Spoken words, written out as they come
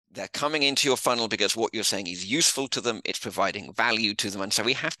They're coming into your funnel because what you're saying is useful to them, it's providing value to them. And so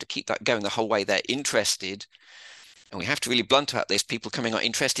we have to keep that going the whole way. They're interested, and we have to really blunt out this. People coming are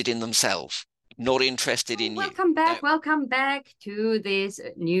interested in themselves, not interested in you. Welcome Now, back. Welcome back to this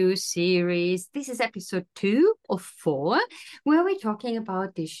new series. This is episode 2 of 4, where we're talking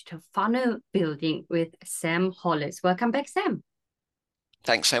about digital funnel building with Sam Hollis. Welcome back, Sam.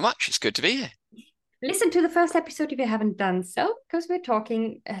 thanks so much. It's good to be here. Listen to the first episode if you haven't done so, because we're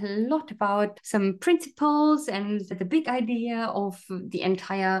talking a lot about some principles and the big idea of the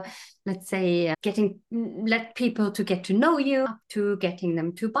entire, let's say, let people to get to know you, up to getting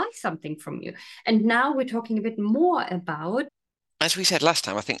them to buy something from you. And now we're talking a bit more about As we said last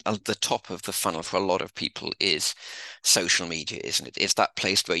time, I think the top of the funnel for a lot of people is social media, isn't it? It's that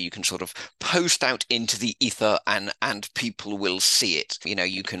place where you can sort of post out into the ether and people will see it.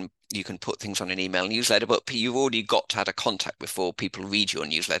 You can put things on an email newsletter, but you've already got to have a contact before people read your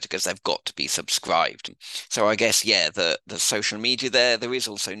newsletter because they've got to be subscribed. So I guess, yeah, the social media there is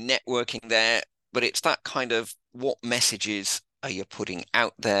also networking there, but it's that kind of what messages are you putting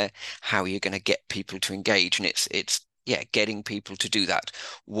out there? How are you going to get people to engage? And it's yeah, getting people to do that.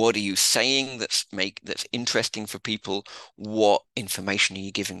 What are you saying that's interesting for people? What information are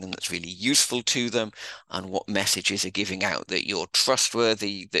you giving them that's really useful to them? And what messages are giving out that you're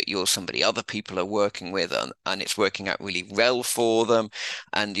trustworthy, that you're somebody other people are working with, and it's working out really well for them,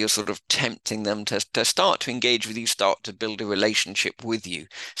 and you're sort of tempting them to start to engage with you, start to build a relationship with you.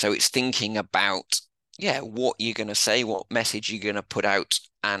 So it's thinking about yeah, what you're going to say, what message you're going to put out,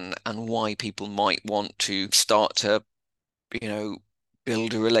 and why people might want to start to you know,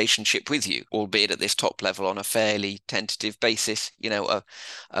 build a relationship with you, albeit at this top level on a fairly tentative basis, a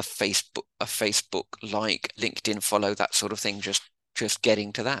Facebook like, LinkedIn follow, that sort of thing, just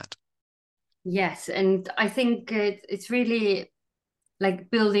getting to that. yes, and I think it's really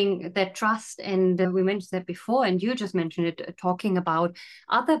like building that trust. And we mentioned that before, and you just mentioned it, talking about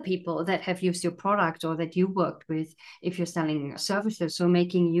other people that have used your product or that you worked with if you're selling services. So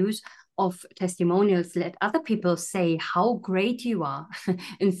making use of testimonials, let other people say how great you are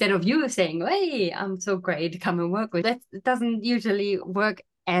instead of you saying, hey, I'm so great, come and work with. That doesn't usually work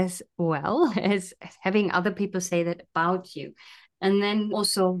as well as having other people say that about you. And then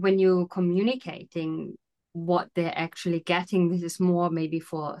also when you're communicating what they're actually getting, this is more maybe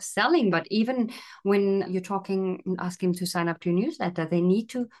for selling, but even when you're talking and asking them to sign up to a newsletter, they need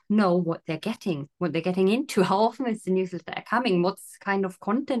to know what they're getting into. How often is the newsletter coming? What kind of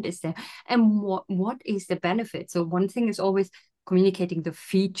content is there? And what is the benefit? So one thing is always communicating the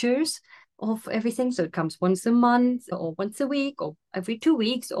features of everything. So it comes once a month or once a week or every 2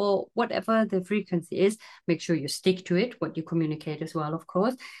 weeks or whatever the frequency is. Make sure you stick to it, what you communicate as well, of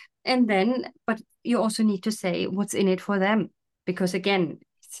course. And then, but you also need to say what's in it for them. Because again,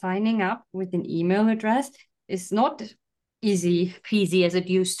 signing up with an email address is not easy peasy as it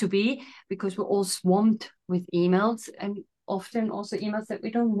used to be, because we're all swamped with emails and often also emails that we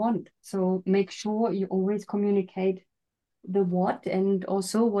don't want. So make sure you always communicate the what and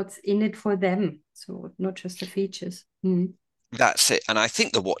also what's in it for them. So not just the features. Mm. That's it. And I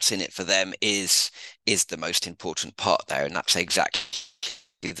think the what's in it for them is the most important part there. And that's exactly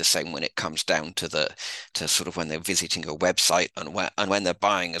the same when it comes down to sort of when they're visiting a website and when they're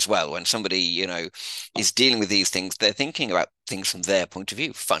buying as well. When somebody, is dealing with these things, they're thinking about things from their point of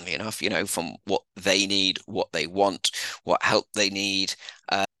view, funnily enough, from what they need, what they want, what help they need.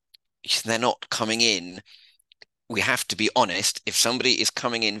 They're not coming in. We have to be honest. If somebody is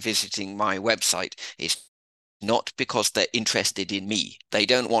coming in visiting my website, it's not because they're interested in me. They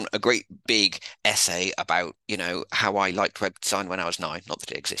don't want a great big essay about, how I liked web design when I was 9, not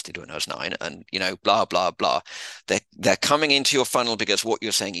that it existed when I was 9, and, blah, blah, blah. They're coming into your funnel because what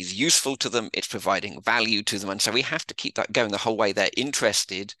you're saying is useful to them, it's providing value to them. And so we have to keep that going the whole way. They're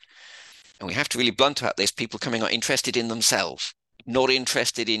interested, and we have to really blunt out this. People coming are interested in themselves, not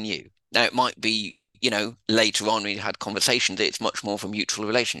interested in you. Now, it might be later on we had conversations, it's much more of a mutual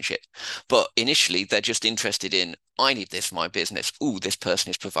relationship. But initially, they're just interested in, I need this for my business. Oh, this person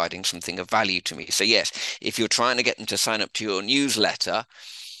is providing something of value to me. So yes, if you're trying to get them to sign up to your newsletter,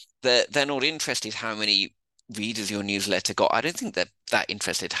 they're not interested how many readers your newsletter got. I don't think they're that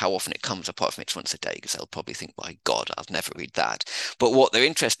interested how often it comes, apart from it's once a day, because they'll probably think, my God, I'll never read that. But what they're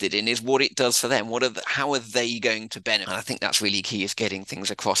interested in is what it does for them. How are they going to benefit? And I think that's really key, is getting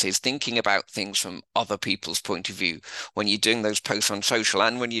things across, is thinking about things from other people's point of view. When you're doing those posts on social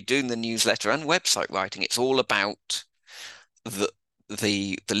and when you're doing the newsletter and website writing, it's all about the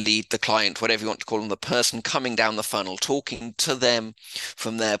the lead, the client, whatever you want to call them, the person coming down the funnel, talking to them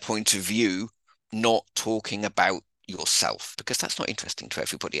from their point of view, not talking about yourself, because that's not interesting to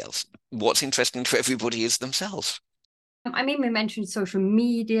everybody else. What's interesting to everybody is themselves. I mean, we mentioned social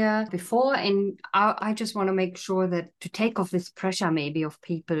media before, and I just want to make sure that to take off this pressure maybe of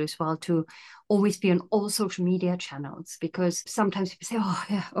people as well to always be on all social media channels, because sometimes people say, oh,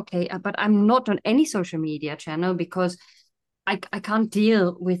 yeah, okay, but I'm not on any social media channel because I can't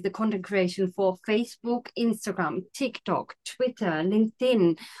deal with the content creation for Facebook, Instagram, TikTok, Twitter,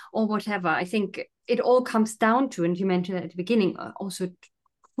 LinkedIn, or whatever. I think it all comes down to, and you mentioned at the beginning, also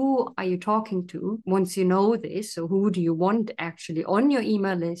who are you talking to once you know this? So who do you want actually on your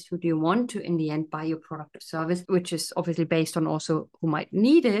email list? Who do you want to, in the end, buy your product or service, which is obviously based on also who might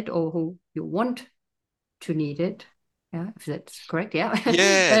need it or who you want to need it. Yeah, if that's correct. Yeah.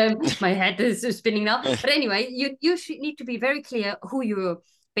 Yeah. My head is spinning now. But anyway, you should need to be very clear who you're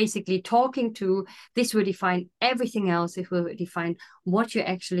basically talking to. This will define everything else. It will define what you're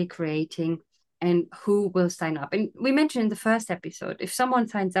actually creating and who will sign up. And we mentioned in the first episode, if someone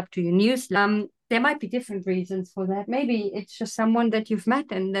signs up to your newsletter, there might be different reasons for that. Maybe it's just someone that you've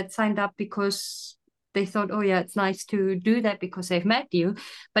met and that signed up because they thought, oh yeah, it's nice to do that because they've met you.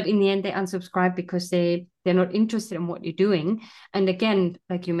 But in the end, they unsubscribe because they're not interested in what you're doing. And again,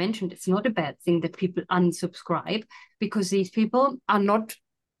 like you mentioned, it's not a bad thing that people unsubscribe, because these people are not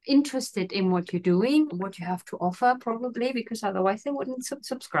interested in what you're doing, what you have to offer, probably, because otherwise they wouldn't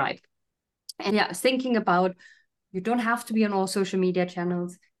subscribe. And yeah, thinking about, you don't have to be on all social media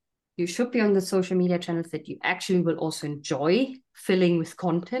channels. You should be on the social media channels that you actually will also enjoy filling with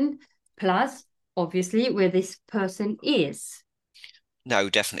content. Plus, obviously, where this person is. No,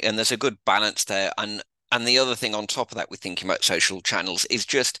 definitely. And there's a good balance there. And the other thing on top of that, with thinking about social channels, is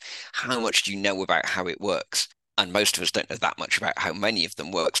just how much do you know about how it works? And most of us don't know that much about how many of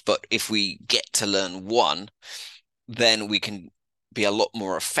them works. But if we get to learn one, then we can be a lot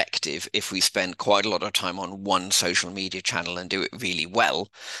more effective if we spend quite a lot of time on one social media channel and do it really well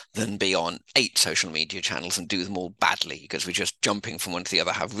than be on 8 social media channels and do them all badly, because we're just jumping from one to the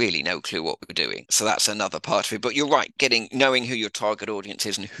other, have really no clue what we're doing. So that's another part of it. But you're right, knowing who your target audience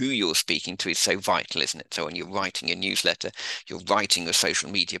is and who you're speaking to is so vital, isn't it? So when you're writing a newsletter, you're writing a social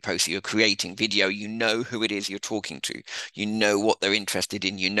media post, you're creating video, you know who it is you're talking to, you know what they're interested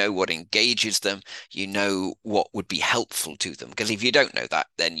in, you know what engages them, you know what would be helpful to them. Because if you don't know that,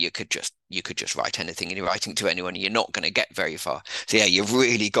 then you could just write anything and you're writing to anyone, and you're not going to get very far. So yeah, you've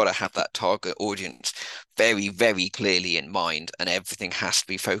really got to have that target audience very, very clearly in mind, and everything has to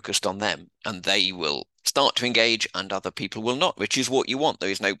be focused on them, and they will start to engage and other people will not, which is what you want. There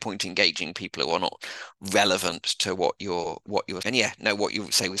is no point engaging people who are not relevant to what you're and yeah, no, what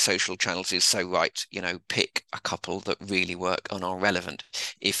you say with social channels is so right. Pick a couple that really work and are relevant.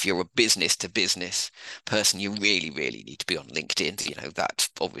 If you're a business to business person, you really, really need to be on LinkedIn. That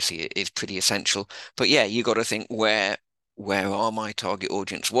obviously is pretty essential. But yeah, you got to think, where are my target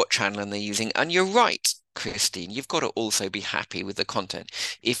audience? What channel are they using? And you're right, Christine, you've got to also be happy with the content.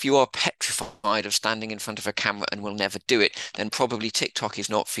 If you are petrified of standing in front of a camera and will never do it, then probably TikTok is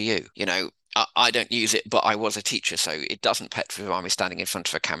not for you. I don't use it, but I was a teacher, so it doesn't petrify me standing in front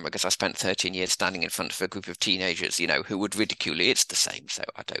of a camera, because I spent 13 years standing in front of a group of teenagers, who would ridicule it. It's the same, so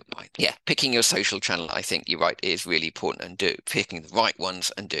I don't mind. Yeah, picking your social channel, I think you're right, is really important, and picking the right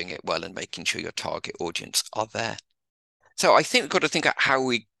ones and doing it well and making sure your target audience are there. So I think we've got to think about how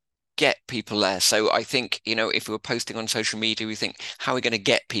we get people there. So I think, if we're posting on social media, we think, how are we going to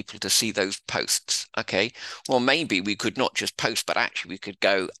get people to see those posts? Okay, well, maybe we could not just post, but actually we could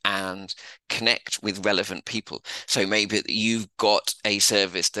go and connect with relevant people. So maybe you've got a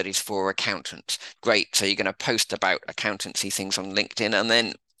service that is for accountants. Great. So you're going to post about accountancy things on LinkedIn, and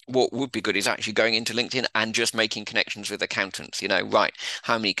then what would be good is actually going into LinkedIn and just making connections with accountants. Right,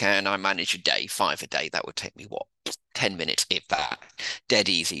 how many can I manage a day? 5 a day. That would take me, what, 10 minutes, if that. Dead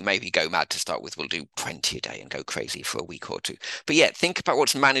easy. Maybe go mad to start with. We'll do 20 a day and go crazy for a week or two. But yeah, think about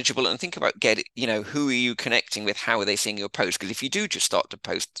what's manageable and think about who are you connecting with? How are they seeing your post? Because if you do just start to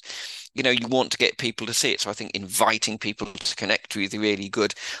post, you want to get people to see it. So I think inviting people to connect with you really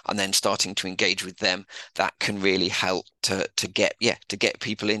good, and then starting to engage with them, that can really help to get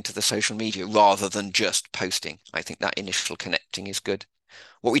people into the social media rather than just posting. I think that initial connecting is good.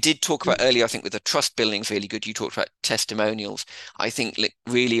 What we did talk about earlier, I think, with the trust building is really good. You talked about testimonials. I think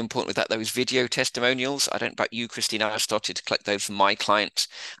really important with that, those video testimonials. I don't know about you, Christina. I've started to collect those from my clients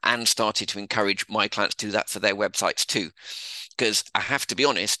and started to encourage my clients to do that for their websites too. Because I have to be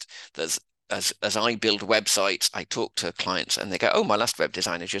honest, as I build websites, I talk to clients and they go, oh, my last web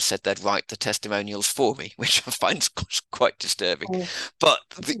designer just said they'd write the testimonials for me, which I find quite disturbing. Oh. But,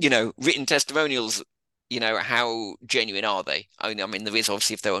 written testimonials, how genuine are they? I mean, there is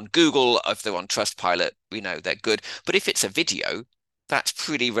obviously if they're on Google, if they're on Trustpilot, we know they're good. But if it's a video, that's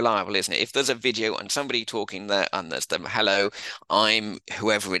pretty reliable, isn't it? If there's a video and somebody talking there and there's them, hello, I'm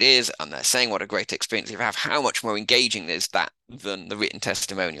whoever it is, and they're saying what a great experience you have, how much more engaging is that than the written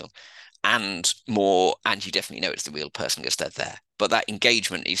testimonial? And you definitely know it's the real person because they're there. But that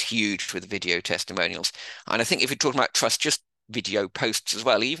engagement is huge with video testimonials. And I think if you're talking about trust, just video posts as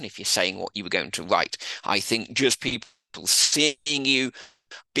well, even if you're saying what you were going to write, I think just people seeing you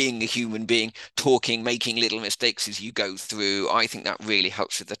being a human being, talking, making little mistakes as you go through, I think that really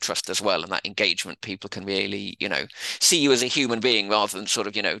helps with the trust as well. And that engagement, people can really, see you as a human being rather than sort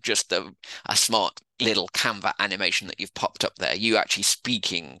of, just a smart little Canva animation that you've popped up there. You actually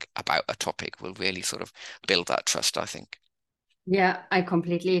speaking about a topic will really sort of build that trust, I think. Yeah, I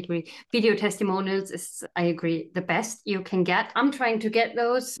completely agree. Video testimonials is, I agree, the best you can get. I'm trying to get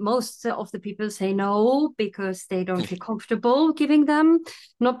those. Most of the people say no because they don't feel comfortable giving them,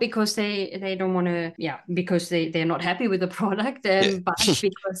 not because they don't want to, yeah, because they're not happy with the product, Yeah. but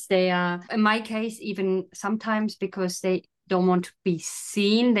because they are, in my case, even sometimes because they don't want to be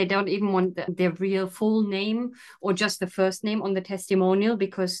seen. They don't even want their real full name or just the first name on the testimonial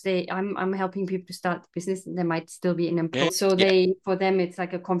because I'm helping people to start the business and they might still be an employee. So Yeah. for them it's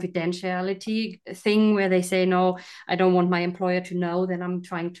like a confidentiality thing where they say, no, I don't want my employer to know that I'm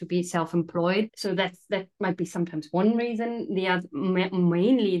trying to be self-employed. So that might be sometimes one reason. The other,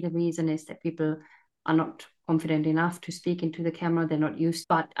 mainly the reason is that people are not confident enough to speak into the camera. They're not used.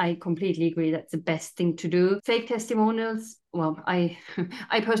 But I completely agree that's the best thing to do. Fake testimonials, well, I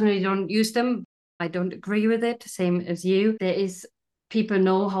I personally don't use them. I don't agree with it. Same as you. People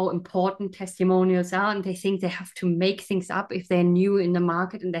know how important testimonials are and they think they have to make things up if they're new in the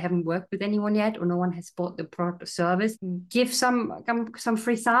market and they haven't worked with anyone yet or no one has bought the product or service. Give some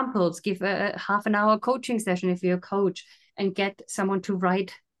free samples, give a half an hour coaching session if you're a coach and get someone to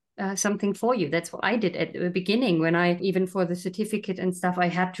write something for you. That's what I did at the beginning when even for the certificate and stuff, I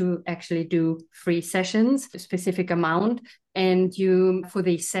had to actually do free sessions, a specific amount. And for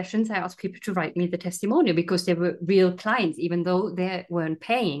these sessions, I asked people to write me the testimonial because they were real clients, even though they weren't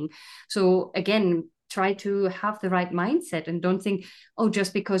paying. So again, try to have the right mindset and don't think, oh,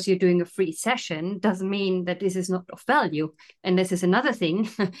 just because you're doing a free session doesn't mean that this is not of value. And this is another thing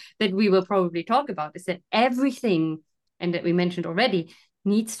that we will probably talk about is that everything, and that we mentioned already,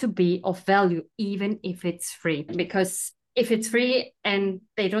 needs to be of value, even if it's free. Because if it's free and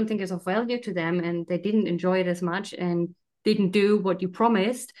they don't think it's of value to them and they didn't enjoy it as much and didn't do what you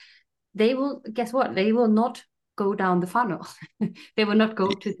promised, they will, guess what? They will not go down the funnel. They will not go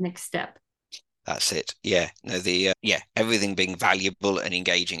to the next step. That's it. Yeah. No, everything being valuable and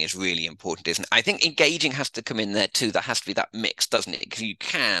engaging is really important, isn't it? I think engaging has to come in there too. There has to be that mix, doesn't it? Because you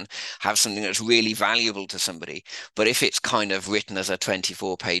can have something that's really valuable to somebody, but if it's kind of written as a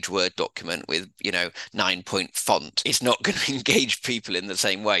 24-page Word document with, 9-point font, it's not going to engage people in the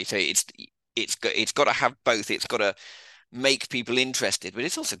same way. So it's got to have both. It's got to make people interested, but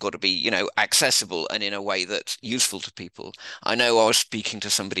it's also got to be, accessible and in a way that's useful to people. I know I was speaking to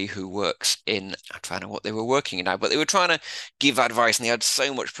somebody who works in, I don't know what they were working in now, but they were trying to give advice and they had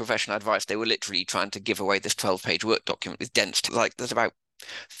so much professional advice. They were literally trying to give away this 12-page Word document with dense, like there's about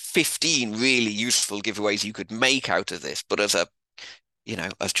 15 really useful giveaways you could make out of this, but as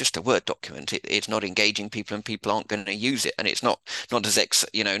just a Word document, it's not engaging people and people aren't going to use it. And it's not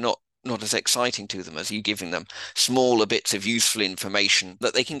not as exciting to them as you giving them smaller bits of useful information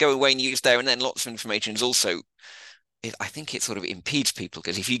that they can go away and use there. And then lots of information is also, I think it sort of impedes people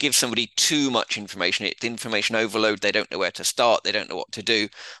because if you give somebody too much information, it's information overload. They don't know where to start. They don't know what to do.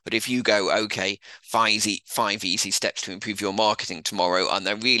 But if you go, okay, five easy steps to improve your marketing tomorrow, and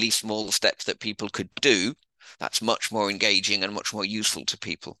they're really small steps that people could do, that's much more engaging and much more useful to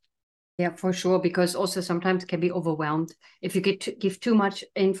people. Yeah, for sure. Because also sometimes it can be overwhelmed. If you give too much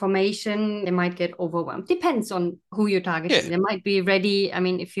information, they might get overwhelmed. Depends on who you're targeting. Yeah. They might be ready. I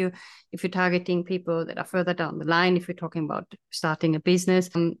mean, if you're targeting people that are further down the line, if you're talking about starting a business.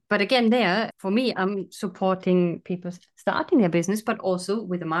 But again, for me, I'm supporting people starting their business, but also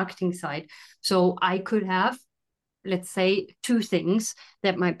with the marketing side. So I could have, let's say, two things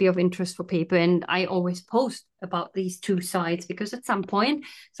that might be of interest for people. And I always post about these two sides because at some point,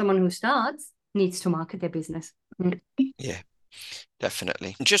 someone who starts needs to market their business. Yeah.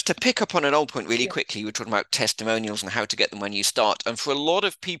 Definitely. Just to pick up on an old point really Yeah. quickly, you were talking about testimonials and how to get them when you start. And for a lot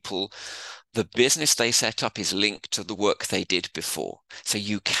of people, the business they set up is linked to the work they did before. So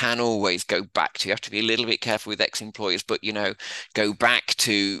you can always go back to, you have to be a little bit careful with ex-employers, but go back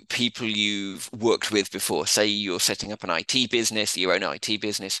to people you've worked with before. Say you're setting up an IT business, your own IT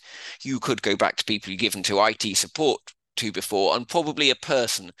business, you could go back to people you've given to IT support to before, and probably a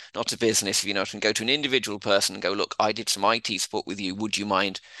person, not a business, if you know, and go to an individual person and go, look, I did some IT support with you. Would you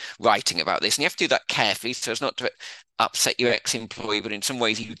mind writing about this? And you have to do that carefully so as not to upset your ex-employee, but in some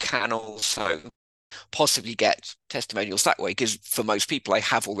ways you can also possibly get testimonials that way, because for most people, they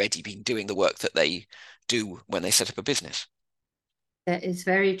have already been doing the work that they do when they set up a business. That is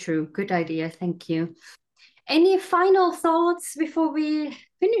very true. Good idea. Thank you. Any final thoughts before we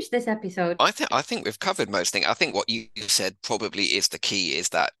finish this episode? I think we've covered most things. I think what you said probably is the key, is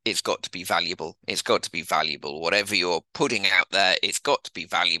that it's got to be valuable. It's got to be valuable. Whatever you're putting out there, it's got to be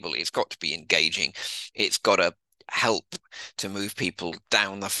valuable. It's got to be engaging. It's got to help to move people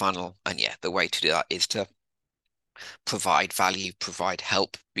down the funnel. And yeah, the way to do that is to provide value, provide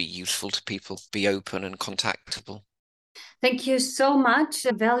help, be useful to people, be open and contactable. Thank you so much.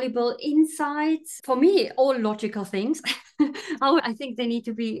 Valuable insights. For me, all logical things. I think they need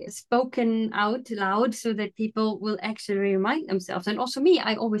to be spoken out loud so that people will actually remind themselves. And also me,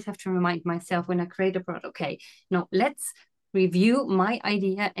 I always have to remind myself when I create a product, okay, no, let's review my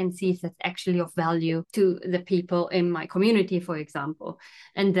idea and see if that's actually of value to the people in my community, for example.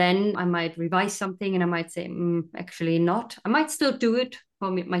 And then I might revise something and I might say, actually not. I might still do it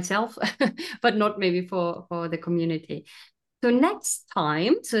for myself, but not maybe for the community. So next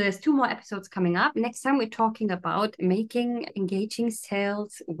time, so there's 2 more episodes coming up. Next time we're talking about making engaging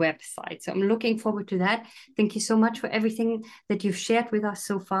sales websites. So I'm looking forward to that. Thank you so much for everything that you've shared with us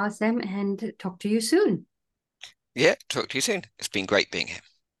so far, Sam, and talk to you soon. Yeah, talk to you soon. It's been great being here.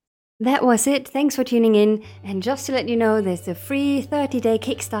 That was it. Thanks for tuning in. And just to let you know, there's a free 30-day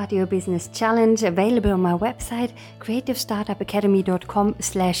Kickstart Your Business Challenge available on my website,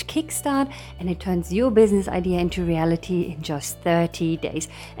 creativestartupacademy.com/kickstart, and it turns your business idea into reality in just 30 days.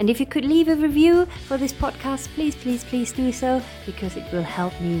 And if you could leave a review for this podcast, please, please, please do so, because it will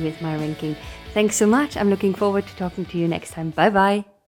help me with my ranking. Thanks so much. I'm looking forward to talking to you next time. Bye-bye.